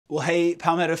Well, hey,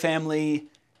 Palmetto family,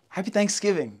 happy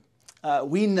Thanksgiving.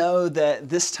 We know that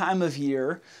this time of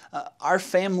year, our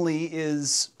family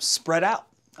is spread out.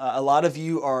 A lot of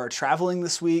you are traveling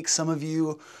this week. Some of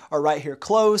you are right here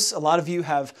close. A lot of you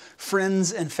have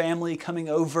friends and family coming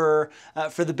over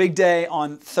for the big day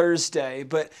on Thursday.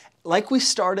 But like we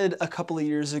started a couple of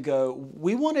years ago,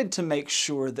 we wanted to make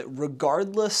sure that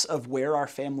regardless of where our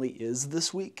family is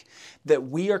this week, that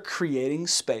we are creating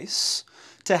space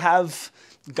to have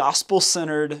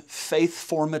gospel-centered,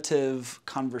 faith-formative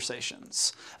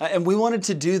conversations. And we wanted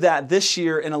to do that this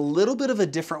year in a little bit of a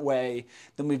different way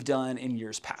than we've done in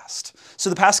years past.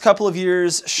 So the past couple of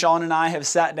years, Sean and I have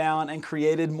sat down and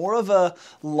created more of a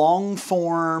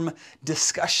long-form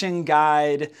discussion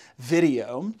guide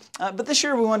video. But this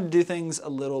year we wanted to do things a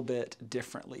little bit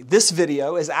differently. This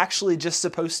video is actually just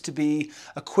supposed to be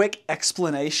a quick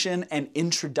explanation and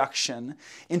introduction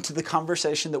into the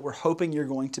conversation that we're hoping you're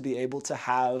going to be able to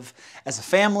have as a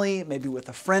family, maybe with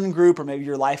a friend group or maybe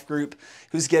your life group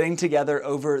who's getting together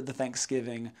over the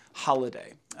Thanksgiving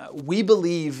holiday. We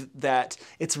believe that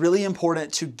it's really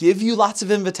important to give you lots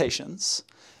of invitations,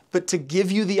 but to give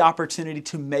you the opportunity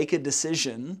to make a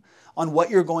decision on what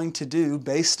you're going to do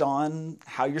based on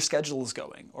how your schedule is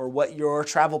going or what your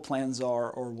travel plans are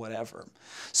or whatever.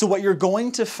 So what you're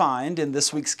going to find in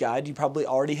this week's guide, you probably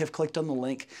already have clicked on the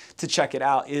link to check it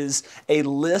out, is a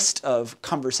list of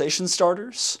conversation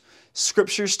starters,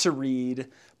 scriptures to read,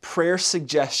 prayer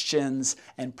suggestions,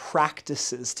 and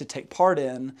practices to take part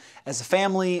in as a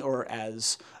family or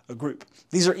as a group.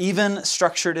 These are even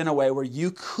structured in a way where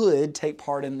you could take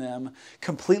part in them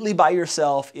completely by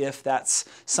yourself if that's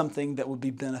something that would be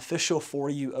beneficial for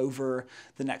you over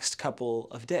the next couple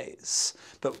of days.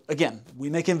 But again, we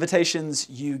make invitations,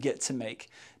 you get to make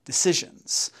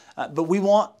decisions. But we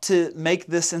want to make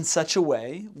this in such a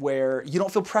way where you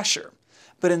don't feel pressure.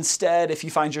 But instead, if you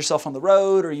find yourself on the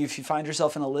road or if you find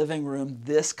yourself in a living room,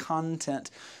 this content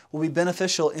will be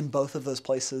beneficial in both of those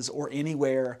places or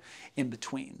anywhere in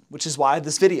between, which is why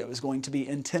this video is going to be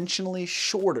intentionally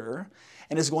shorter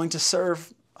and is going to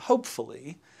serve,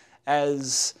 hopefully,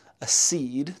 as a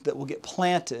seed that will get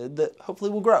planted that hopefully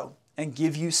will grow and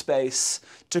give you space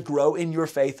to grow in your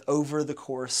faith over the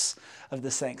course of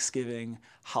this Thanksgiving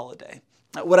holiday.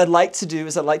 What I'd like to do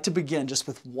is I'd like to begin just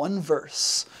with one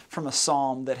verse from a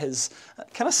psalm that has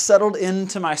kind of settled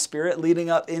into my spirit leading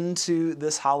up into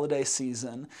this holiday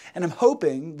season. And I'm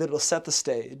hoping that it'll set the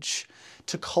stage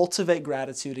to cultivate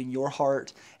gratitude in your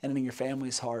heart and in your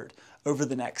family's heart over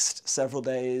the next several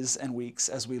days and weeks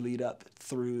as we lead up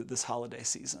through this holiday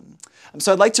season.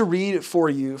 So I'd like to read for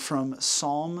you from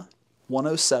Psalm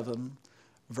 107,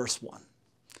 verse 1.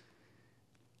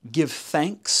 Give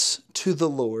thanks to the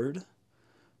Lord,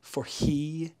 for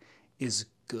he is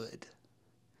good.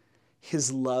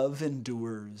 His love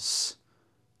endures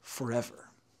forever.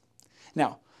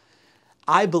 Now,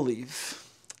 I believe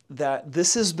that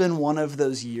this has been one of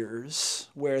those years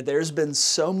where there's been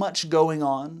so much going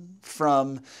on,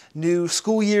 from new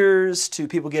school years to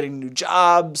people getting new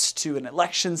jobs to an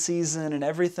election season and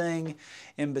everything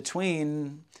in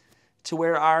between, to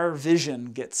where our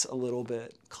vision gets a little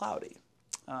bit cloudy.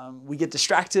 We get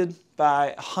distracted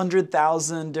by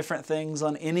 100,000 different things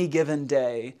on any given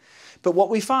day. But what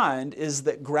we find is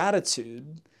that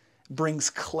gratitude brings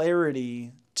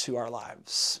clarity to our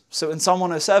lives. So in Psalm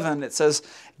 107, it says,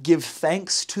 give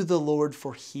thanks to the Lord,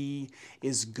 for he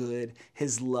is good.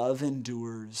 His love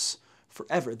endures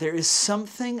forever. There is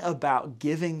something about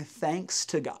giving thanks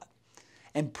to God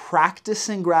and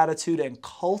practicing gratitude and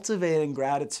cultivating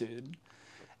gratitude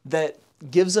that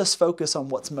gives us focus on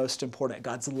what's most important,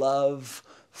 God's love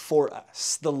for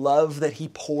us, the love that he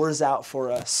pours out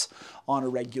for us on a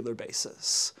regular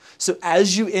basis. So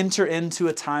as you enter into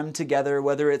a time together,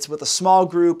 whether it's with a small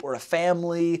group or a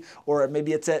family, or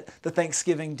maybe it's at the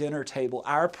Thanksgiving dinner table,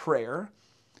 our prayer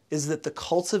is that the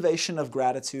cultivation of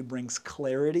gratitude brings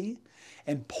clarity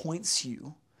and points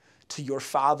you to your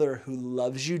Father who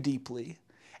loves you deeply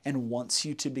and wants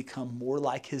you to become more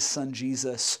like his Son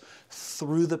Jesus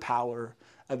through the power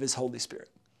of his Holy Spirit.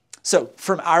 So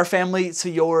from our family to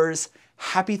yours,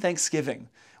 happy Thanksgiving.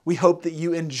 We hope that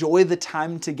you enjoy the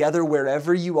time together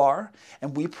wherever you are,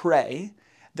 and we pray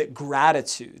that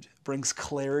gratitude brings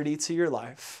clarity to your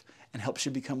life and helps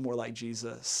you become more like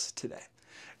Jesus today.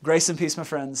 Grace and peace, my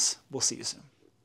friends. We'll see you soon.